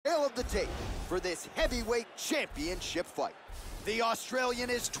of the tape for this heavyweight championship fight. The Australian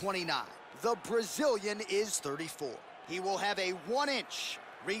is 29. The Brazilian is 34. He will have a 1-inch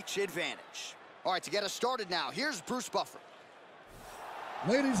reach advantage. All right, to get us started now, here's Bruce Buffer.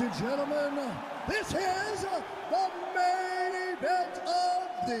 Ladies and gentlemen, this is the main event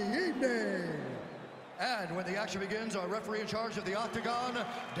of the evening. And when the action begins, our referee in charge of the Octagon,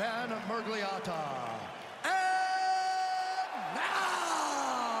 Dan Miragliotta. And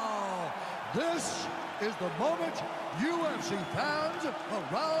now, this is the moment UFC fans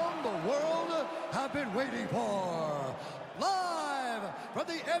around the world have been waiting for. Live from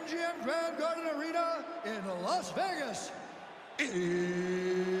the MGM Grand Garden Arena in Las Vegas, it's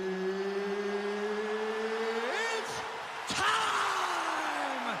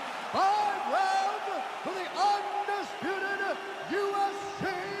time! 5 rounds for the undisputed UFC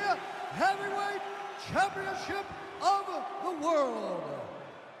Heavyweight Championship of the world.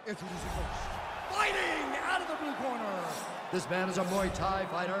 Introducing first, fighting out of the blue corner. This man is a Muay Thai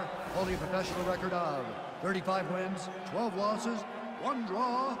fighter, holding a professional record of 35 wins, 12 losses, 1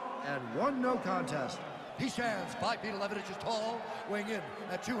 draw, and 1 no contest. He stands 5 feet 11 inches tall, weighing in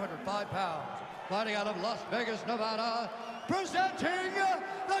at 205 pounds. Fighting out of Las Vegas, Nevada, presenting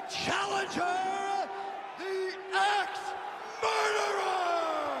the challenger, the ex-murderer,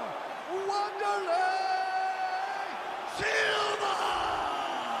 Wanderlei Silva!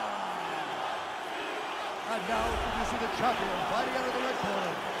 And now introducing the champion, fighting out of the red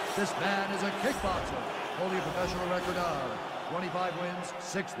corner. This man is a kickboxer, holding a professional record of 25 wins,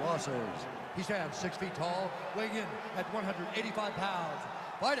 6 losses. He stands 6 feet tall, weighing in at 185 pounds.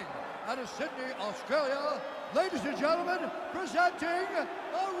 Fighting out of Sydney, Australia, ladies and gentlemen, presenting the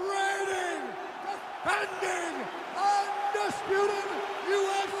reigning, defending, undisputed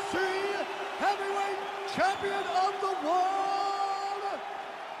UFC heavyweight champion of the world,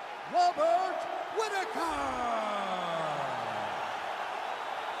 Whittaker!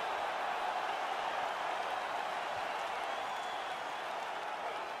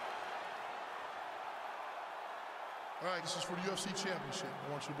 All right, this is for the UFC Championship.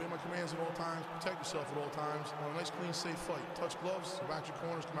 I want you to obey my commands at all times, protect yourself at all times. I want a nice, clean, safe fight. Touch gloves, back your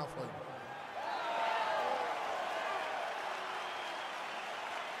corners, come out fighting.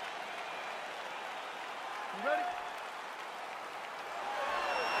 You ready?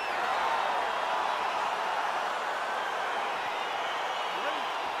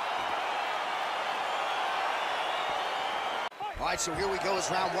 All right, so here we go as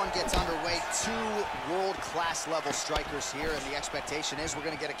round 1 gets underway. 2 world-class level strikers here, and the expectation is we're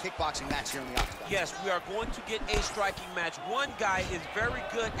going to get a kickboxing match here in the Octagon. Yes, we are going to get a striking match. One guy is very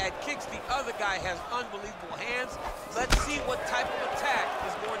good at kicks. The other guy has unbelievable hands. Let's see what type of attack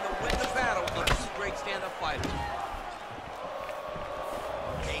is going to win the battle of 2 great stand-up fighters.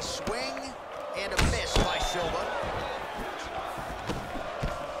 A swing and a miss by Silva.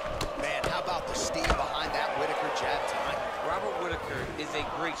 Man, how about the steam behind that Whittaker jab time? Robert Whittaker is a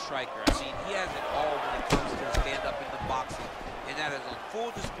great striker. I mean, he has it all when it comes to stand-up in the boxing, and that is on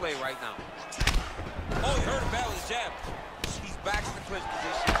full display right now. Oh, he heard about his jab. He's back in the clinch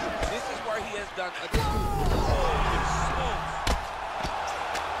position. This is where he has done a good.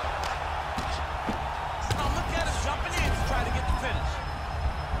 Now look at him jumping in to try to get the finish.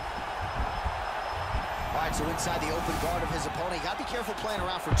 All right, so inside the open guard of his opponent, you got to be careful playing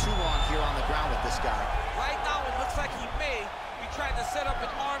around for too long here on the ground with this guy. Right now, it looks like he may be trying to set up an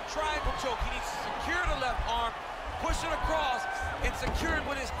arm triangle choke. He needs to secure the left arm, push it across, and secure it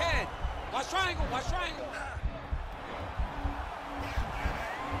with his head. Watch triangle, watch triangle.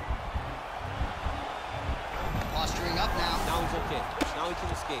 Posturing up now. Now he's okay. Now he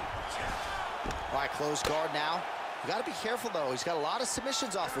can escape. All right, closed guard now. You got to be careful, though. He's got a lot of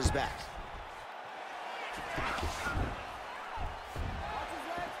submissions off his back.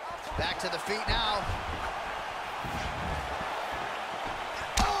 Back to the feet now.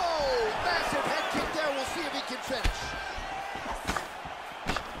 Oh, massive head kick there. We'll see if he can finish.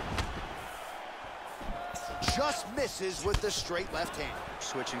 Just misses with the straight left hand.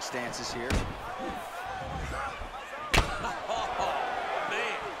 Switching stances here.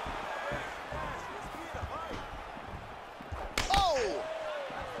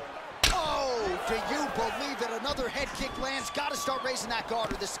 Do you believe that another head kick lands? Got to start raising that guard,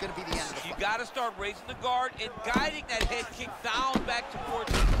 or this is going to be the end of the fight. You got to start raising the guard and guiding that head kick down back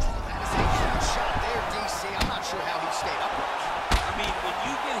towards you. That is a huge shot there, DC. I'm not sure how he stayed upright. I mean, when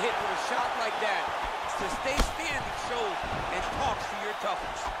you get hit with a shot like that, to stay standing shows and talks to your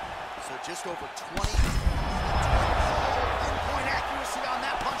toughness. So just over 20. Pinpoint accuracy on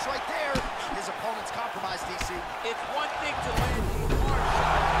that punch right there. His opponent's compromised, DC. It's one thing to land a hard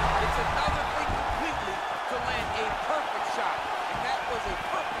shot.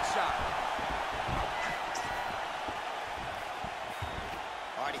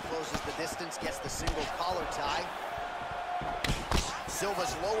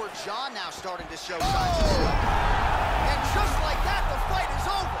 Silva's lower jaw now starting to show signs of slip. And just like that, the fight is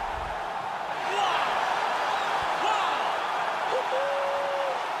over.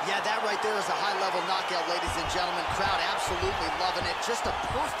 Yeah, that right there is a high-level knockout, ladies and gentlemen. Crowd absolutely loving it. Just a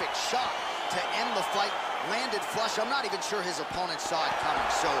perfect shot to end the fight. Landed flush. I'm not even sure his opponent saw it coming.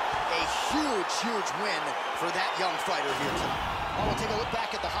 So a huge, huge win for that young fighter here tonight. Oh, we'll take a look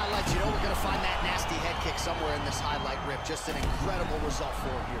back at the highlights. You know we're going to find that nasty head kick somewhere in this highlight rip. Just an incredible result for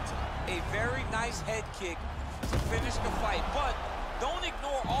him here tonight. A very nice head kick to finish the fight. But don't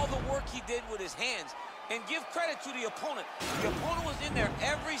ignore all the work he did with his hands. And give credit to the opponent. The opponent was in there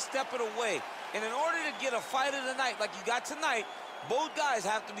every step of the way. And in order to get a fight of the night like you got tonight, both guys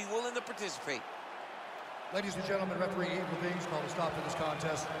have to be willing to participate. Ladies and gentlemen, referee Eagle Beans called a stop to this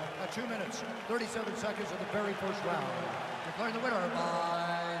contest at 2 minutes, 37 seconds of the very first round. Declaring the winner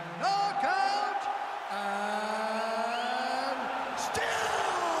by knockout and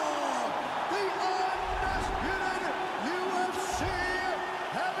still the undisputed UFC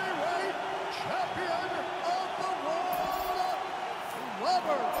heavyweight champion of the world,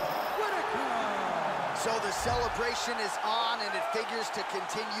 Robert Whittaker. So the celebration is on, and it figures to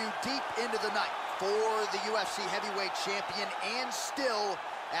continue deep into the night for the UFC heavyweight champion, and still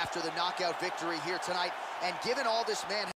after the knockout victory here tonight. And given all this man